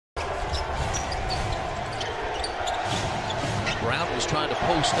Brown was trying to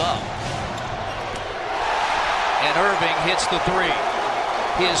post up. And Irving hits the three.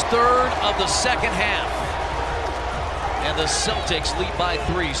 His third of the second half. And the Celtics lead by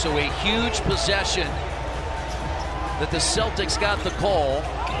 3. So a huge possession that the Celtics got the call.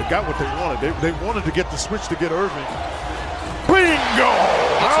 They got what they wanted. They wanted to get the switch to get Irving. Bingo!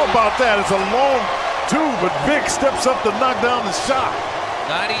 How about that? It's a long two, but Vic steps up to knock down the shot.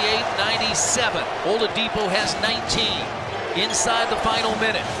 98-97. Oladipo has 19 inside the final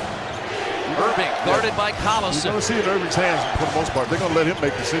minute. Irving guarded by Collison. You're going to see in Irving's hands for the most part. They're going to let him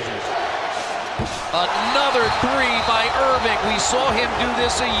make decisions. Another three by Irving. We saw him do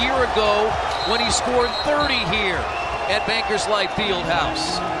this a year ago when he scored 30 here at Bankers Life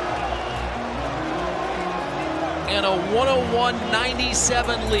Fieldhouse. And a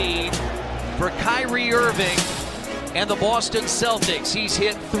 101-97 lead for Kyrie Irving and the Boston Celtics. He's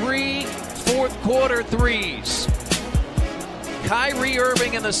hit 3 fourth-quarter threes. Kyrie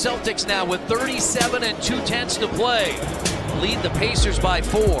Irving and the Celtics now with 37 2/10 to play. Lead the Pacers by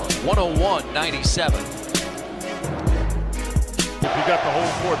 4, 101-97. He got the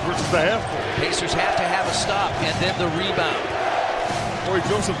whole court versus the half court. Pacers have to have a stop and then the rebound. Corey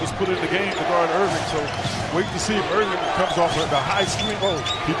Joseph was put in the game to guard Irving, so wait to see if Irving comes off of the high screen. Oh,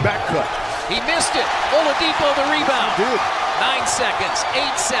 he back cut. He missed it. Oladipo the rebound. He did. 9 seconds,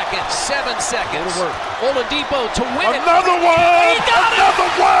 8 seconds, 7 seconds. Oladipo to win it. Another one! He got Another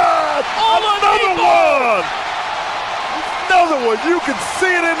it! one! Another one! Another one! You can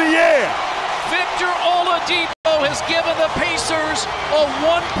see it in the air. Victor Oladipo has given the Pacers a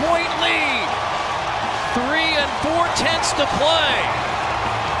 1-point lead. 3 4/10 to play.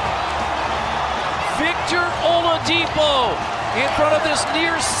 Victor Oladipo, in front of this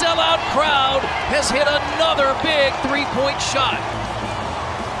near sellout crowd, has hit another big three-point shot.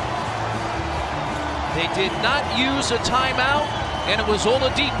 They did not use a timeout, and it was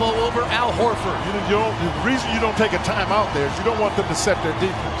Oladipo over Al Horford. The reason you don't take a timeout there is you don't want them to set their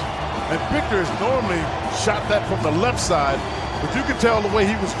defense. And Victor has normally shot that from the left side, but you could tell the way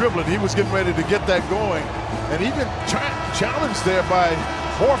he was dribbling, he was getting ready to get that going. And even challenged there by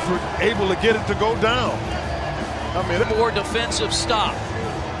Horford, able to get it to go down. I mean, more defensive stop.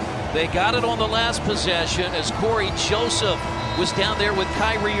 They got it on the last possession as Corey Joseph was down there with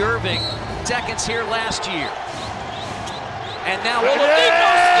Kyrie Irving. Seconds here last year. And now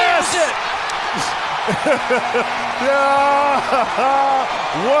Oladipo steals it. Yeah.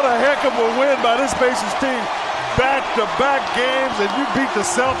 What a heck of a win by this Pacers team. Back-to-back games, and you beat the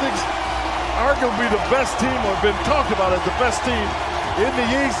Celtics. Arguably the best team, or been talked about as the best team in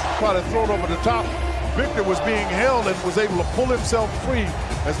the East. Probably thrown over the top. Victor was being held and was able to pull himself free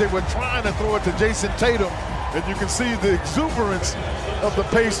as they were trying to throw it to Jason Tatum. And you can see the exuberance of the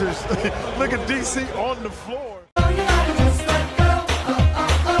Pacers. Look at DC on the floor.